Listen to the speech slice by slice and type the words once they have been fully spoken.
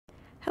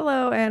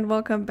Hello and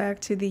welcome back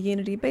to the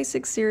Unity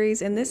Basics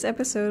series. In this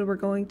episode, we're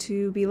going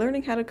to be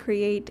learning how to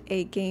create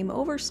a game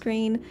over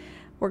screen.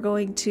 We're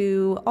going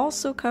to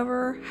also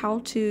cover how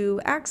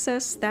to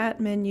access that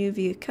menu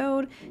via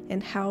code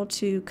and how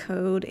to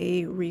code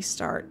a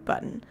restart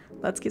button.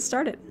 Let's get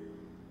started.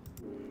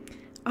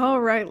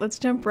 Alright, let's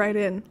jump right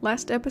in.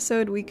 Last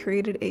episode we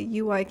created a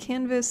UI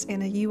canvas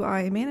and a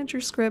UI manager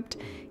script,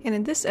 and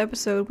in this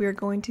episode we are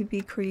going to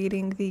be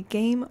creating the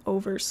game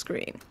over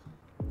screen.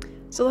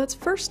 So let's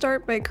first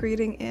start by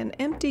creating an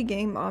empty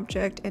game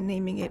object and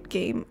naming it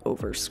game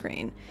over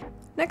screen.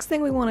 Next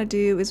thing we want to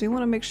do is we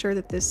want to make sure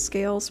that this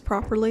scales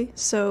properly.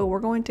 So we're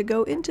going to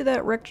go into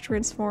that rect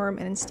transform,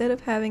 and instead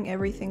of having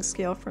everything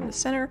scale from the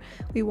center,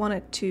 we want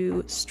it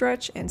to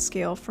stretch and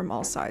scale from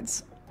all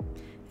sides.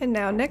 And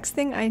now next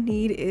thing I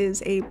need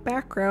is a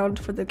background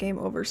for the game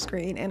over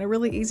screen, and a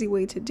really easy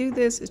way to do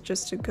this is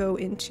just to go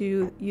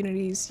into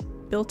Unity's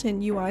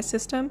built-in UI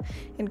system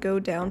and go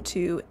down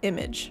to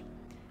image.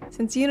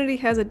 Since Unity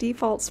has a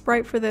default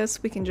sprite for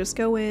this, we can just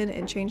go in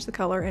and change the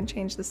color and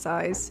change the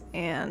size,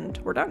 and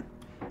we're done.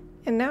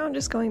 And now I'm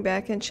just going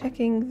back and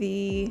checking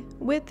the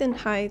width and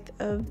height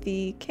of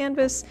the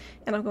canvas,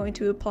 and I'm going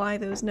to apply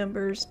those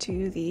numbers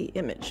to the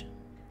image.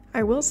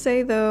 I will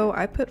say though,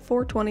 I put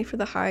 420 for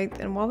the height,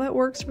 and while that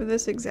works for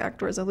this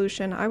exact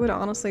resolution, I would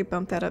honestly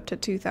bump that up to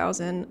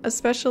 2000,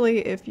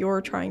 especially if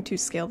you're trying to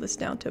scale this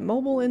down to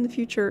mobile in the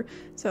future,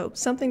 so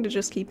something to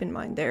just keep in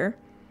mind there.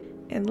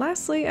 And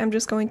lastly, I'm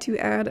just going to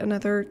add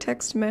another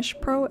Text Mesh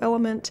Pro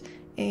element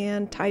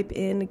and type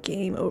in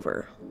game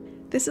over.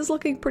 This is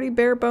looking pretty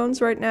bare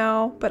bones right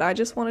now, but I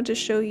just wanted to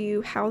show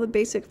you how the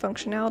basic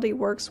functionality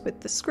works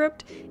with the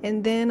script,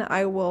 and then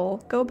I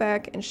will go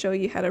back and show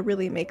you how to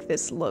really make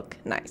this look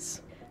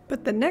nice.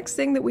 But the next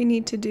thing that we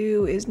need to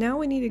do is now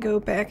we need to go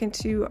back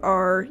into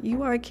our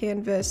UI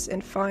canvas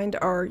and find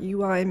our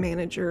UI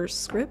manager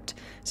script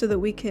so that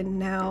we can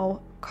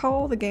now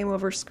call the game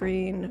over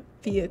screen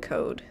via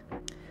code.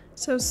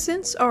 So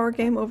since our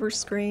game over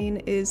screen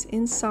is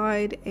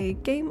inside a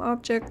game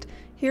object,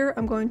 here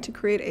I'm going to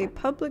create a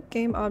public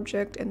game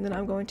object, and then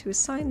I'm going to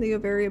assign the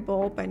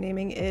variable by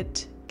naming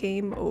it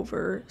game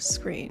over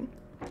screen.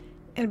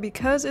 And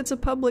because it's a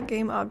public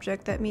game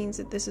object, that means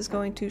that this is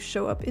going to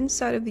show up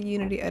inside of the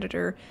Unity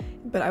editor,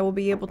 but I will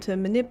be able to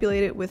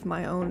manipulate it with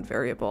my own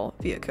variable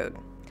via code.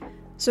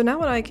 So now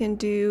what I can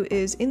do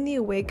is in the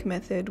awake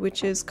method,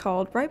 which is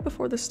called right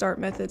before the start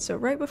method, so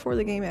right before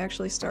the game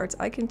actually starts,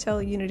 I can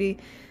tell Unity,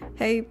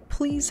 hey,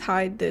 please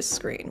hide this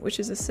screen, which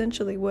is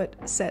essentially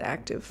what set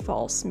active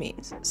false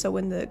means. So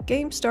when the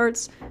game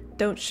starts,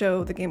 don't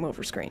show the game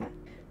over screen.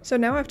 So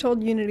now I've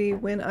told Unity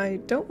when I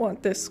don't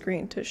want this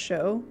screen to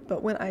show,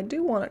 but when I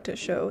do want it to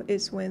show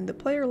is when the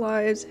player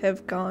lives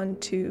have gone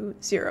to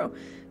 0.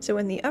 So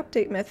in the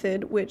update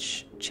method,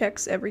 which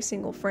checks every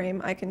single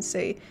frame, I can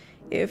say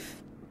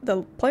if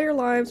the player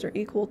lives are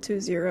equal to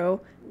 0,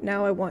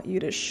 now I want you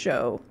to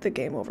show the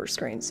game over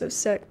screen, so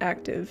set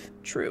active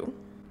true.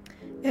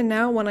 And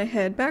now when I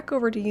head back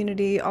over to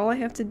Unity, all I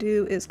have to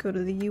do is go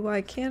to the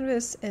UI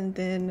canvas and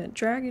then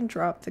drag and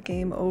drop the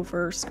game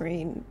over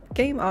screen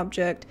game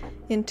object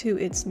into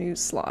its new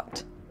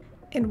slot.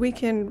 And we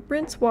can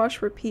rinse,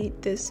 wash, repeat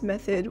this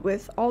method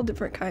with all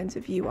different kinds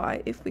of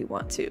UI if we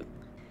want to.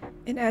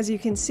 And as you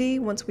can see,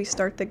 once we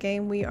start the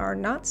game, we are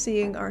not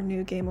seeing our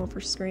new game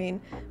over screen,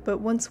 but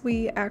once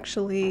we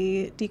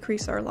actually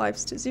decrease our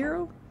lives to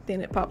 0,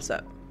 then it pops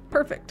up.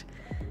 Perfect.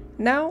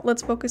 Now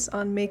let's focus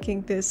on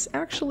making this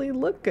actually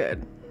look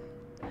good.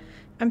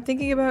 I'm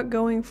thinking about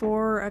going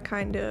for a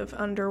kind of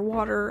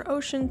underwater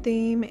ocean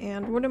theme,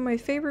 and one of my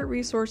favorite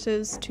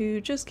resources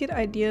to just get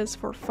ideas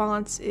for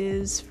fonts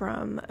is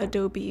from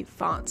Adobe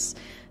Fonts.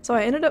 So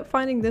I ended up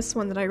finding this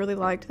one that I really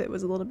liked that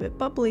was a little bit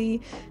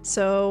bubbly,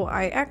 so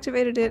I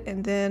activated it,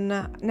 and then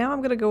now I'm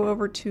going to go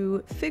over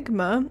to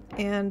Figma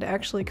and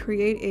actually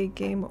create a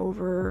game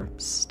over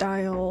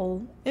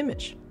style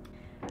image.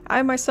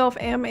 I myself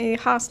am a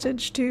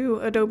hostage to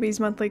Adobe's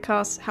monthly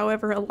costs,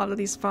 however a lot of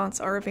these fonts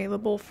are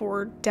available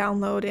for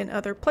download in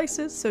other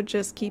places, so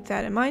just keep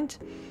that in mind.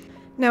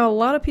 Now a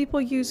lot of people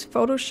use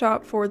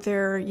Photoshop for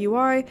their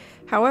UI,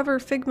 however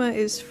Figma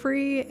is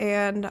free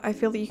and I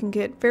feel that you can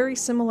get very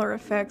similar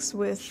effects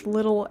with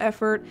little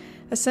effort.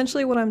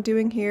 Essentially what I'm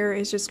doing here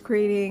is just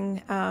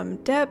creating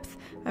depth,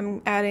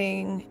 I'm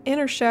adding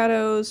inner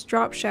shadows,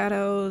 drop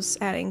shadows,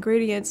 adding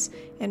gradients,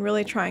 and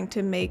really trying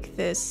to make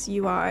this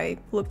UI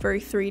look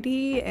very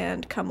 3D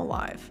and come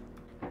alive.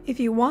 If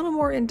you want a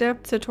more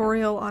in-depth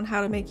tutorial on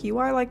how to make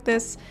UI like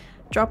this,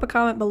 drop a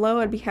comment below,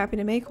 I'd be happy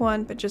to make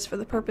one, but just for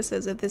the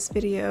purposes of this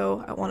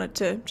video, I wanted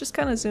to just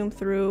kind of zoom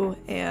through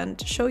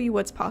and show you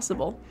what's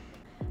possible.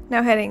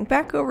 Now heading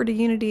back over to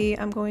Unity,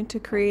 I'm going to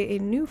create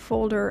a new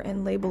folder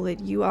and label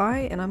it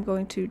UI, and I'm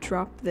going to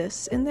drop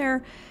this in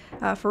there.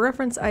 For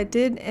reference, I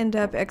did end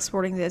up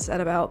exporting this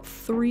at about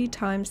 3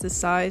 times the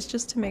size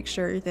just to make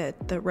sure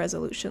that the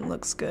resolution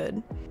looks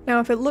good. Now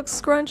if it looks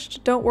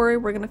scrunched, don't worry,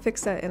 we're going to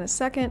fix that in a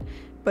second.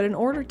 But in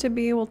order to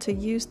be able to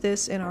use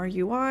this in our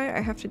UI, I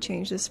have to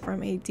change this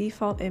from a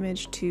default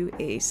image to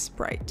a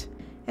sprite.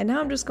 And now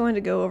I'm just going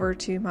to go over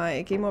to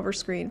my game over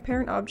screen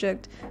parent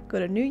object, go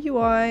to new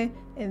UI,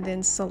 and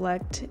then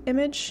select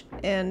image.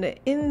 And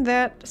in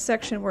that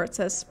section where it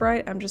says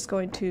sprite, I'm just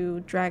going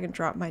to drag and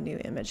drop my new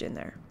image in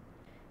there.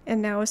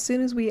 And now as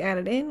soon as we add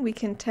it in, we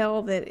can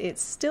tell that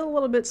it's still a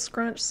little bit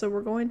scrunched, so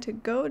we're going to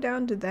go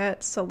down to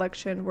that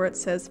selection where it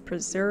says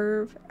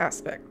preserve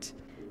aspect.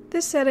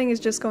 This setting is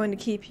just going to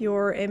keep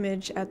your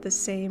image at the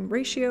same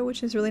ratio,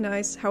 which is really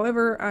nice.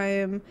 However, I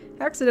am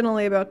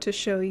accidentally about to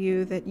show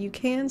you that you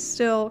can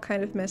still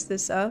kind of mess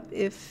this up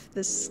if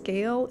the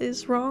scale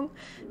is wrong,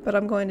 but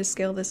I'm going to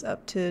scale this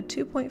up to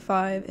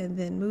 2.5 and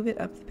then move it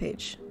up the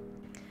page.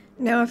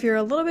 Now, if you're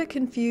a little bit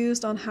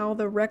confused on how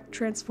the rect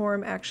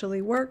transform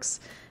actually works,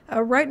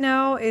 right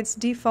now its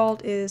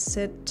default is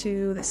set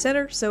to the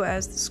center, so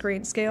as the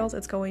screen scales,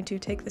 it's going to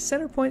take the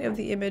center point of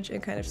the image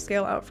and kind of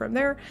scale out from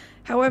there.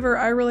 However,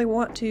 I really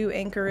want to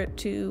anchor it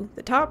to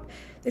the top.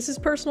 This is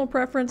personal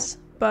preference,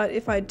 but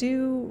if I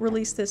do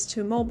release this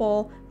to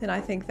mobile, then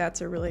I think that's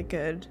a really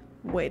good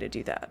way to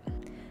do that.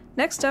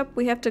 Next up,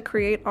 we have to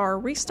create our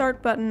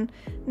restart button.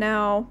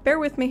 Now, bear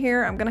with me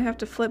here, I'm gonna have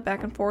to flip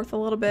back and forth a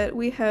little bit.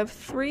 We have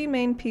 3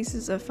 main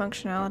pieces of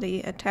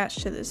functionality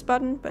attached to this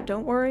button, but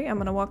don't worry, I'm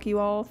gonna walk you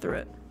all through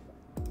it.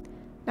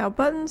 Now,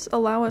 buttons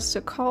allow us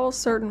to call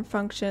certain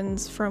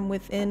functions from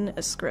within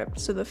a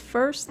script. So the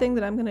first thing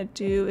that I'm going to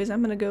do is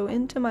I'm going to go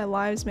into my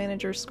Lives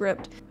Manager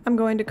script. I'm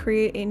going to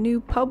create a new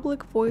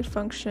public void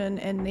function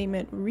and name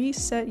it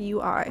Reset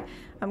UI.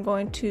 I'm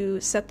going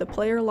to set the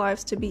player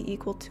lives to be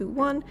equal to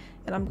 1,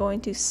 and I'm going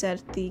to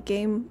set the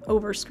game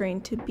over screen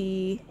to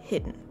be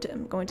hidden.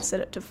 I'm going to set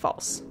it to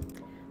false.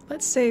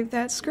 Let's save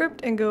that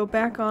script and go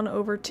back on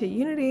over to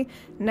Unity.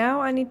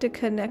 Now I need to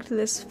connect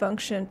this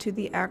function to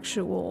the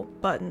actual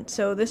button.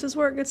 So this is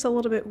where it gets a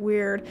little bit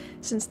weird.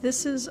 Since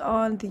this is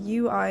on the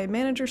UI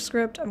Manager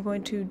script, I'm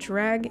going to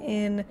drag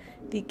in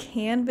the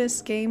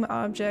canvas game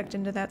object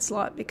into that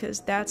slot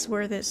because that's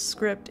where this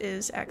script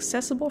is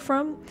accessible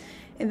from.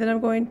 And then I'm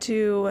going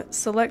to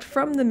select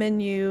from the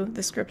menu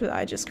the script that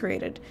I just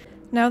created.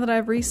 Now that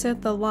I've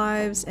reset the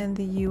lives and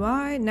the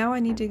UI, now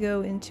I need to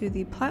go into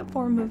the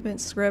platform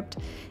movement script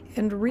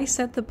and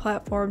reset the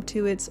platform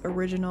to its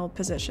original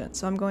position.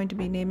 So I'm going to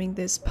be naming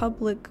this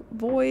public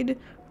void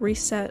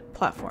reset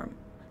platform.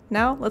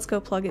 Now let's go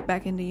plug it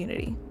back into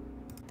Unity.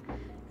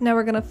 Now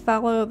we're going to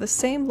follow the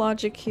same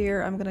logic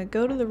here. I'm going to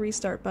go to the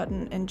restart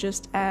button and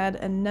just add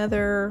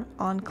another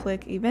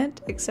on-click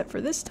event, except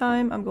for this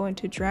time I'm going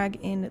to drag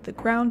in the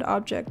ground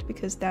object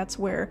because that's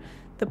where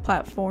the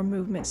platform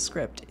movement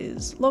script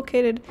is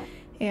located,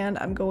 and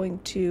I'm going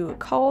to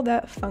call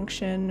that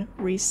function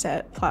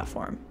reset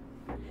platform.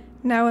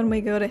 Now when we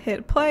go to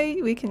hit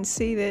play, we can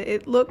see that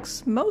it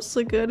looks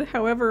mostly good.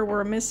 However,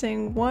 we're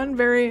missing one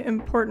very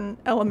important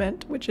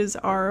element, which is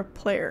our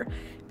player.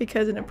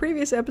 Because in a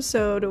previous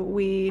episode,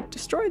 we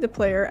destroyed the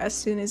player as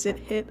soon as it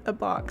hit a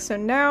box. So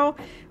now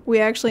we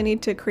actually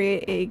need to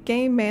create a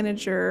game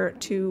manager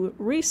to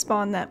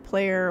respawn that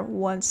player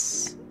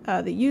once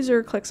the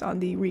user clicks on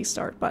the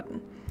restart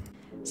button.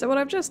 So what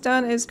I've just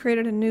done is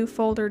created a new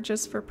folder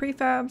just for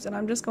prefabs, and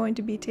I'm just going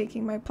to be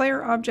taking my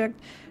player object,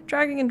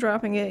 dragging and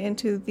dropping it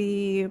into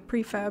the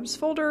prefabs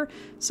folder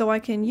so I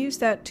can use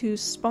that to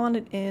spawn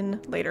it in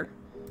later.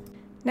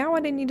 Now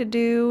what I need to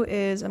do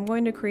is I'm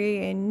going to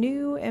create a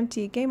new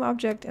empty game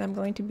object, and I'm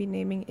going to be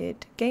naming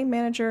it Game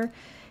Manager,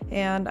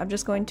 and I'm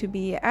just going to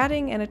be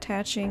adding and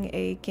attaching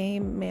a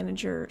Game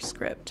Manager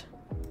script.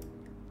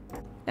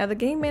 Now the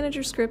Game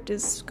Manager script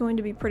is going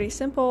to be pretty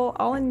simple.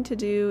 All I need to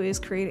do is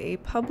create a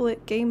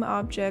public game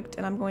object,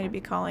 and I'm going to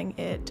be calling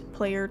it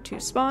player to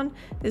spawn.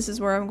 This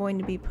is where I'm going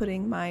to be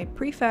putting my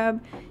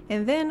prefab,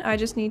 and then I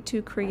just need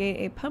to create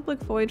a public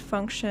void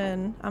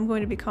function. I'm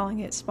going to be calling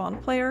it spawn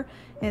player,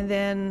 and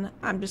then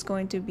I'm just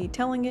going to be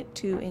telling it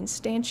to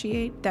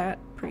instantiate that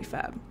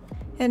prefab.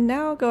 And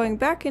now going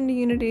back into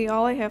Unity,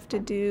 all I have to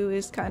do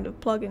is kind of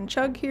plug and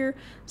chug here.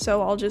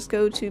 So I'll just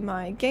go to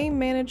my Game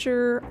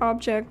Manager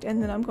object,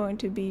 and then I'm going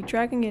to be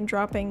dragging and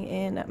dropping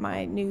in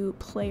my new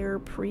player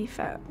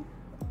prefab.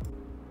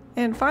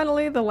 And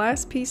finally, the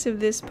last piece of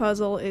this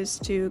puzzle is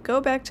to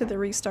go back to the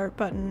restart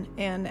button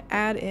and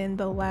add in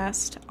the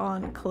last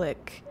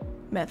on-click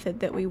method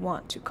that we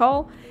want to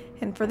call.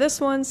 And for this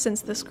one,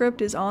 since the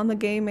script is on the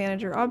Game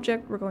Manager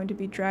object, we're going to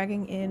be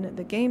dragging in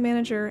the Game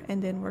Manager,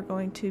 and then we're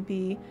going to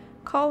be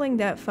calling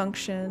that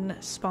function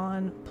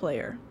spawn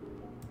player.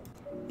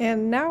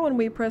 And now when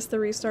we press the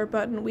restart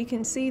button, we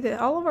can see that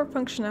all of our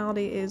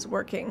functionality is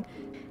working.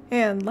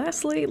 And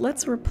lastly,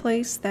 let's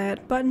replace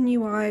that button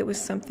UI with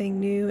something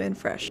new and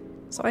fresh.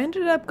 So I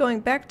ended up going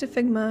back to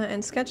Figma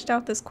and sketched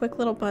out this quick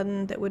little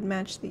button that would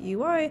match the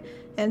UI,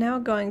 and now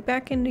going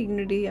back into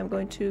Unity, I'm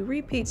going to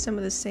repeat some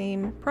of the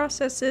same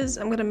processes.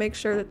 I'm going to make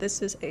sure that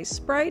this is a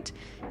sprite,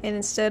 and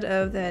instead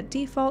of that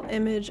default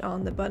image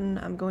on the button,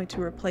 I'm going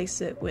to replace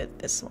it with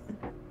this one.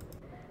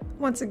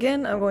 Once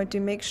again, I'm going to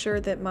make sure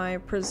that my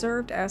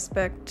preserved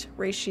aspect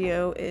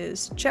ratio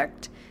is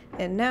checked,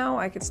 and now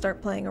I can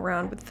start playing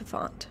around with the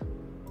font.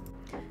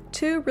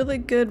 Two really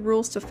good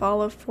rules to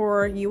follow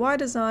for UI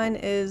design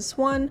is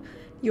 1,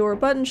 Your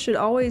button should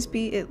always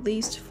be at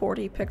least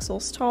 40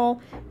 pixels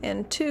tall,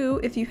 and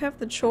 2, if you have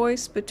the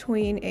choice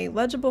between a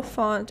legible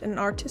font and an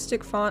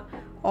artistic font,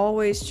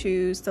 always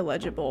choose the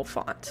legible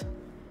font.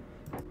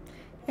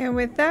 And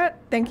with that,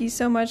 thank you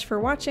so much for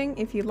watching.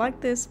 If you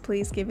like this,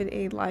 please give it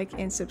a like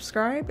and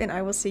subscribe, and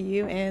I will see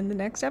you in the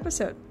next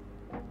episode.